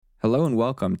Hello and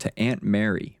welcome to Aunt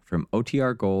Mary from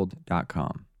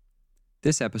OTRGold.com.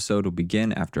 This episode will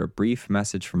begin after a brief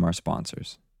message from our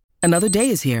sponsors. Another day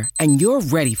is here, and you're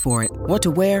ready for it. What to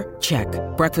wear? Check.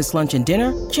 Breakfast, lunch, and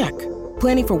dinner? Check.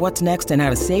 Planning for what's next and how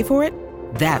to save for it?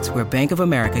 That's where Bank of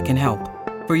America can help.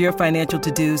 For your financial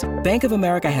to-dos, Bank of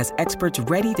America has experts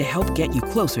ready to help get you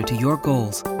closer to your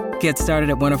goals. Get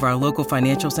started at one of our local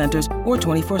financial centers or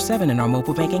 24/7 in our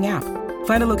mobile banking app.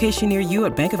 Find a location near you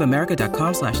at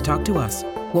bankofamerica.com/talktous.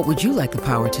 What would you like the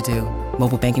power to do?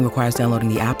 Mobile banking requires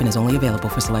downloading the app and is only available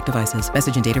for select devices.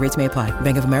 Message and data rates may apply.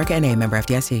 Bank of America N.A., member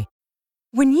FDIC.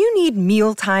 When you need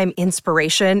mealtime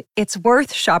inspiration, it's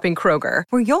worth shopping Kroger,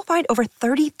 where you'll find over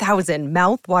 30,000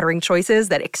 mouth-watering choices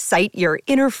that excite your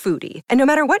inner foodie. And no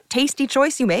matter what tasty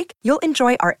choice you make, you'll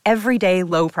enjoy our everyday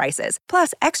low prices,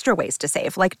 plus extra ways to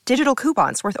save, like digital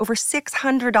coupons worth over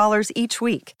 $600 each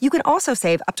week. You can also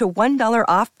save up to $1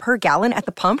 off per gallon at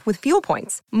the pump with fuel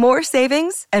points. More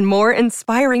savings and more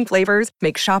inspiring flavors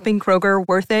make shopping Kroger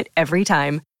worth it every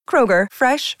time. Kroger,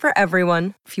 fresh for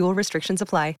everyone. Fuel restrictions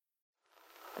apply.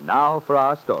 Now for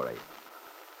our story.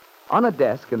 On a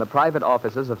desk in the private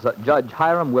offices of Judge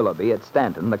Hiram Willoughby at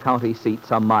Stanton, the county seat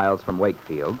some miles from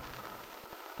Wakefield,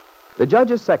 the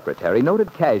judge's secretary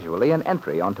noted casually an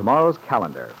entry on tomorrow's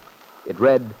calendar. It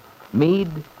read,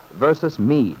 Meade versus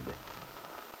Meade.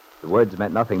 The words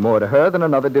meant nothing more to her than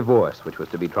another divorce, which was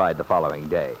to be tried the following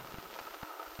day.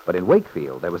 But in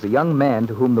Wakefield, there was a young man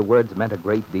to whom the words meant a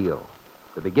great deal.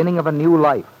 The beginning of a new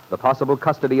life, the possible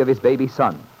custody of his baby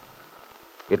son.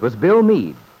 It was Bill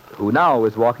Meade, who now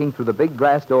was walking through the big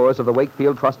glass doors of the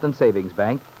Wakefield Trust and Savings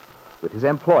Bank with his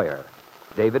employer,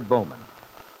 David Bowman.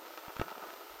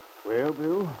 Well,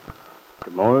 Bill,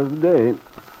 tomorrow's the day.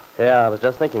 Yeah, I was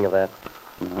just thinking of that.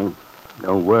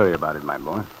 Don't worry about it, my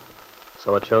boy.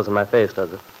 So it shows in my face,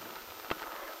 does it?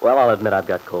 Well, I'll admit I've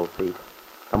got cold feet.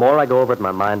 The more I go over it in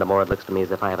my mind, the more it looks to me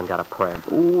as if I haven't got a prayer.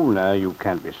 Oh, now, you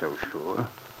can't be so sure.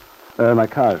 My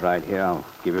car's right here. I'll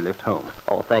give you a lift home.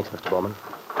 Oh, thanks, Mr. Bowman.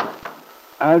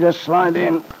 I'll just slide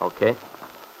in. Okay.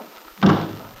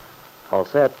 All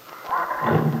set.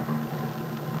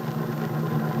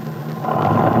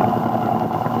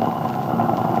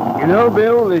 You know,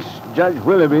 Bill, this Judge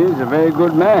Willoughby is a very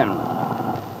good man.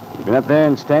 He's been up there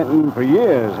in Stanton for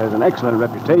years, has an excellent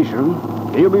reputation.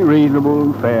 He'll be reasonable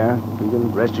and fair. You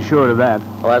can rest assured of that.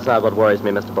 Well, that's not what worries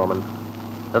me, Mr. Bowman.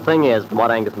 The thing is, from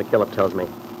what Angus McKillop tells me,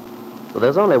 well,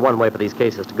 there's only one way for these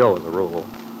cases to go as a rule.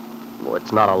 Well,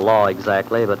 it's not a law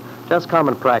exactly, but just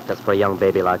common practice for a young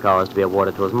baby like ours to be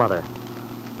awarded to his mother.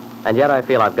 And yet I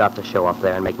feel I've got to show up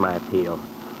there and make my appeal.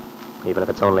 Even if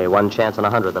it's only 1 chance in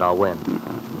 100 that I'll win.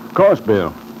 Of course,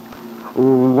 Bill.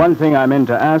 One thing I meant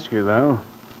to ask you, though.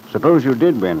 Suppose you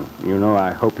did win. You know I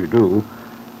hope you do.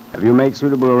 Have you made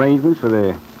suitable arrangements for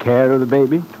the care of the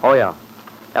baby? Oh, yeah.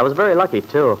 I was very lucky,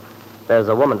 too. There's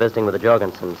a woman visiting with the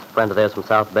Jorgensens, a friend of theirs from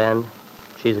South Bend.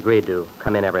 She's agreed to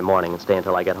come in every morning and stay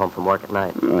until I get home from work at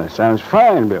night. That sounds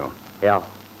fine, Bill. Yeah.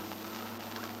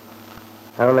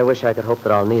 I only wish I could hope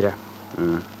that I'll need her.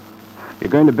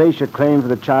 You're going to base your claim for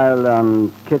the child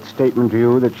on Kit's statement to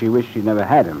you that she wished she never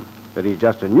had him, that he's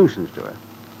just a nuisance to her.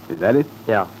 Is that it?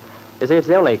 Yeah. You see, it's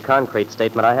the only concrete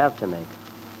statement I have to make.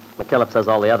 McKillop says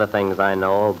all the other things I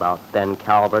know about Ben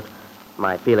Calvert,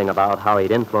 my feeling about how he'd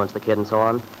influenced the kid and so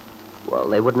on, well,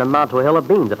 they wouldn't amount to a hill of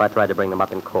beans if I tried to bring them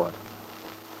up in court.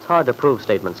 It's hard to prove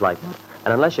statements like that,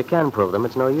 and unless you can prove them,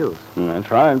 it's no use. That's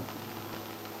right.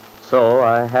 So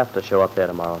I have to show up there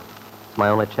tomorrow. It's my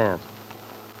only chance.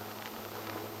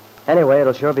 Anyway,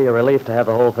 it'll sure be a relief to have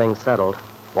the whole thing settled,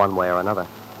 one way or another.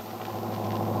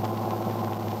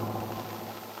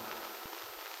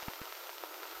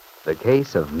 The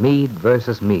case of Meade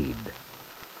versus Meade.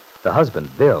 The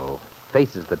husband, Bill,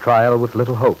 faces the trial with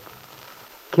little hope.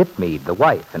 Kit Meade, the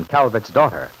wife and Calvert's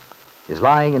daughter, is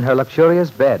lying in her luxurious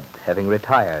bed, having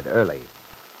retired early.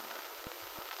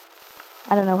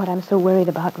 I don't know what I'm so worried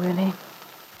about, really.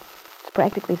 It's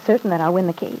practically certain that I'll win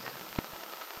the case.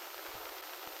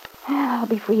 I'll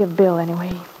be free of Bill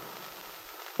anyway.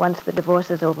 Once the divorce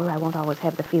is over, I won't always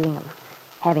have the feeling of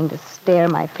having to stare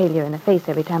my failure in the face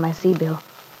every time I see Bill.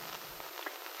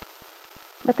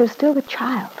 But there's still the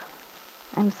child.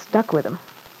 I'm stuck with him.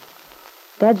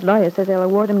 Dad's lawyer says they'll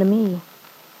award him to me.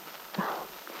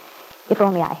 If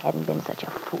only I hadn't been such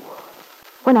a fool.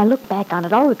 When I look back on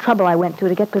it, all the trouble I went through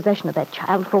to get possession of that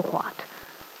child, for what?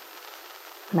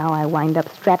 Now I wind up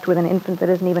strapped with an infant that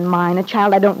isn't even mine, a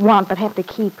child I don't want but have to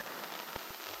keep.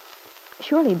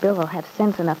 Surely Bill will have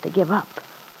sense enough to give up.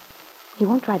 He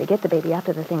won't try to get the baby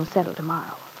after the thing's settled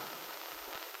tomorrow.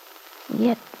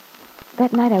 Yet,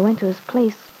 that night I went to his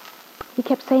place, he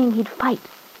kept saying he'd fight.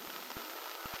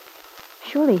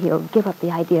 Surely he'll give up the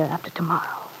idea after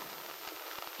tomorrow.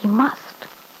 He must.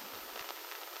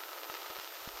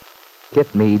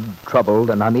 Kit Meade, troubled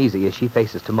and uneasy as she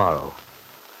faces tomorrow,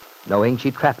 knowing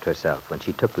she trapped herself when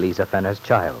she took Lisa Fenner's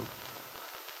child,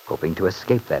 hoping to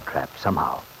escape that trap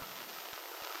somehow.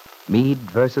 Meade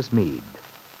versus Meade.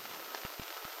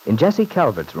 In Jessie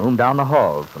Calvert's room down the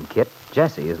hall from Kit,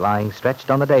 Jessie is lying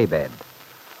stretched on the daybed,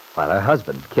 while her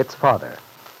husband, Kit's father,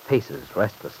 paces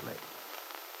restlessly.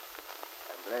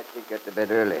 I'm glad she got to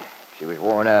bed early. She was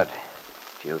worn out.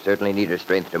 She'll certainly need her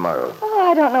strength tomorrow.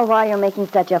 Oh, I don't know why you're making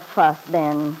such a fuss,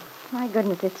 Ben. My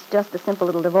goodness, it's just a simple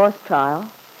little divorce trial.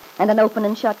 And an open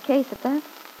and shut case at that.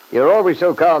 You're always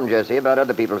so calm, Jessie, about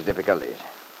other people's difficulties.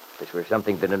 If this were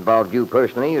something that involved you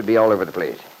personally, you'd be all over the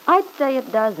place. I'd say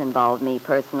it does involve me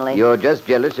personally. You're just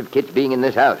jealous of Kit's being in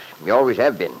this house. You always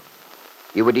have been.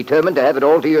 You were determined to have it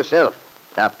all to yourself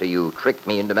after you tricked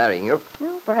me into marrying you.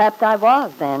 Well, perhaps I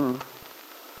was, then.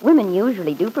 Women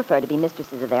usually do prefer to be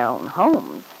mistresses of their own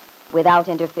homes, without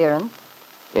interference.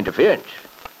 Interference?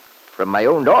 From my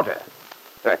own daughter?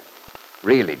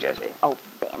 Really, Jessie? Oh,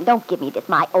 Ben, don't give me this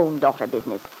my own daughter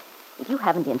business. If you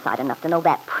haven't insight enough to know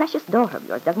that precious daughter of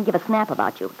yours doesn't give a snap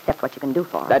about you, except what you can do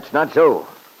for her. That's not so.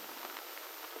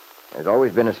 There's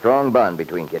always been a strong bond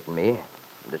between Kit and me,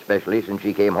 and especially since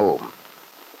she came home.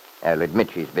 I'll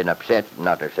admit she's been upset,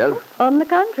 not herself. On the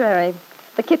contrary,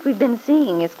 the Kit we've been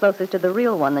seeing is closer to the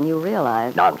real one than you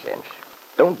realize. Nonsense.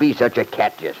 Don't be such a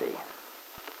cat, Jessie.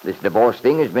 This divorce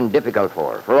thing has been difficult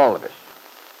for all of us.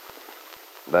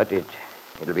 But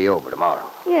it'll be over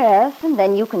tomorrow. Yes, and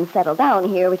then you can settle down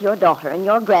here with your daughter and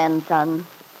your grandson.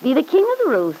 Be the king of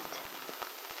the roost.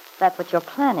 That's what you're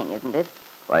planning, isn't it?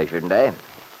 Why shouldn't I?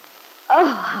 Oh,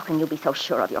 how can you be so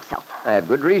sure of yourself? I have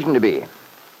good reason to be.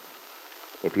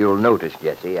 If you'll notice,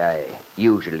 Jessie, I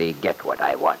usually get what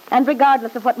I want. And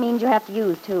regardless of what means you have to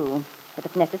use, too. If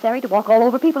it's necessary to walk all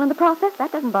over people in the process,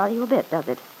 that doesn't bother you a bit, does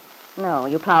it? No,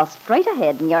 you plow straight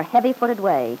ahead in your heavy-footed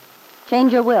way.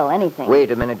 Change your will, anything.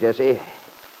 Wait a minute, Jessie.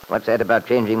 What's that about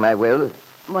changing my will?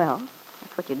 Well,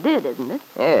 that's what you did, isn't it?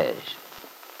 Yes.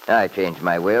 I changed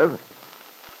my will.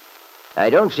 I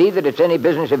don't see that it's any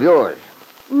business of yours.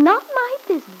 Not my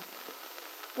business.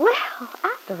 Well,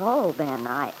 after all, Ben,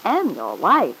 I am your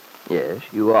wife. Yes,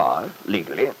 you are,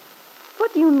 legally.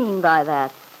 What do you mean by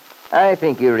that? I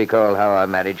think you recall how our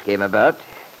marriage came about.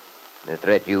 The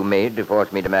threat you made to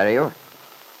force me to marry you.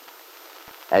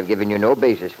 I've given you no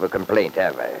basis for complaint,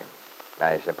 have I?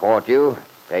 I support you,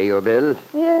 pay your bills.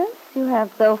 Yes, you have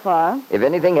so far. If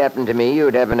anything happened to me,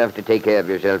 you'd have enough to take care of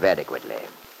yourself adequately.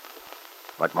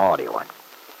 What more do you want?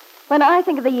 When I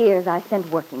think of the years I spent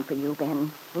working for you,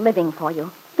 Ben, living for you,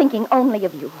 thinking only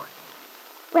of you.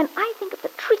 When I think of the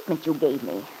treatment you gave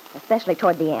me, especially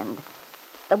toward the end,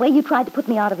 the way you tried to put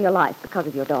me out of your life because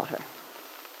of your daughter.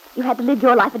 You had to live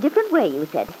your life a different way, you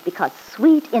said, because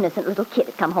sweet, innocent little Kit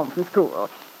had come home from school.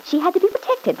 She had to be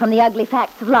protected from the ugly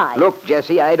facts of life. Look,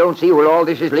 Jessie, I don't see where all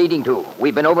this is leading to.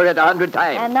 We've been over it 100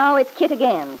 times. And now it's Kit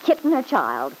again. Kit and her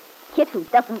child. Kit who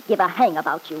doesn't give a hang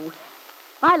about you.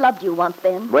 I loved you once,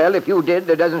 Ben. Well, if you did,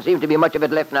 there doesn't seem to be much of it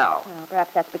left now. Well,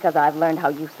 perhaps that's because I've learned how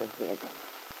useless it is.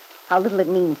 How little it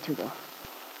means to you.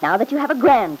 Now that you have a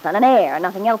grandson, an heir,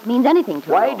 nothing else means anything to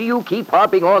you. Why do you keep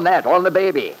harping on that, on the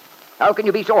baby? How can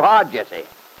you be so hard, Jessie?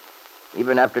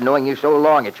 Even after knowing you so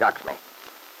long, it shocks me.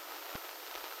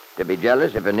 To be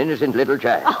jealous of an innocent little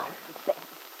child. Oh, Ben.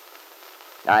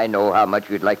 I know how much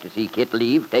you'd like to see Kit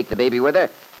leave, take the baby with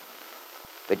her.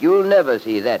 But you'll never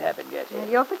see that happen, Jessie. Well,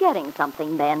 you're forgetting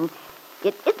something, Ben.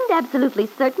 It isn't absolutely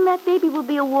certain that baby will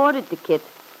be awarded to Kit.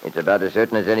 It's about as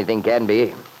certain as anything can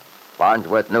be.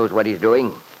 Farnsworth knows what he's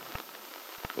doing.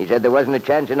 He said there wasn't a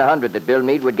chance in 100 that Bill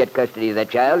Meade would get custody of that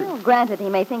child. Well, granted, he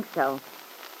may think so.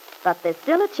 But there's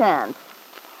still a chance.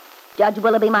 Judge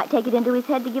Willoughby might take it into his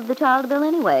head to give the child to Bill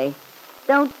anyway.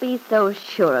 Don't be so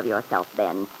sure of yourself,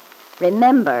 Ben.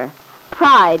 Remember,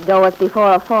 pride goeth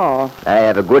before a fall. I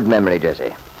have a good memory,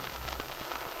 Jessie.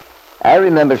 I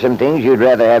remember some things you'd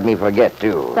rather have me forget,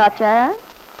 too. Such as?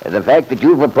 The fact that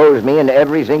you've opposed me in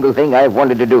every single thing I've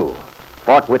wanted to do.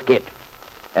 Fought with Kit.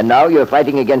 And now you're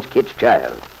fighting against Kit's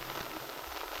child.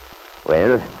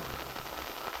 Well,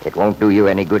 it won't do you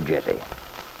any good, Jessie.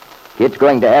 Kit's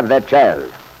going to have that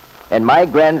child. And my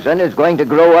grandson is going to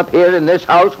grow up here in this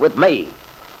house with me.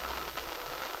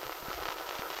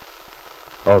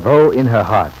 Although in her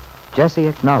heart, Jessie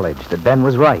acknowledged that Ben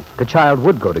was right. The child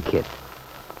would go to Kit.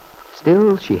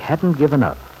 Still, she hadn't given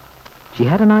up. She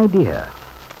had an idea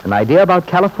about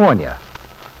California.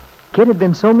 Kit had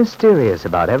been so mysterious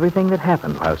about everything that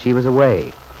happened while she was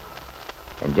away.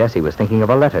 And Jessie was thinking of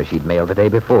a letter she'd mailed the day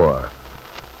before.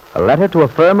 A letter to a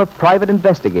firm of private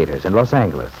investigators in Los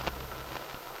Angeles.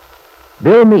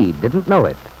 Bill Meade didn't know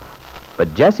it,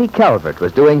 but Jessie Calvert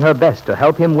was doing her best to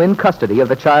help him win custody of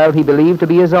the child he believed to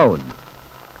be his own.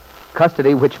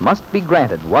 Custody which must be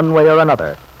granted one way or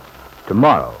another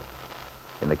tomorrow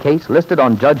in the case listed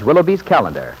on Judge Willoughby's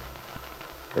calendar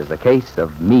as the case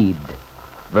of Meade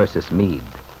versus Meade.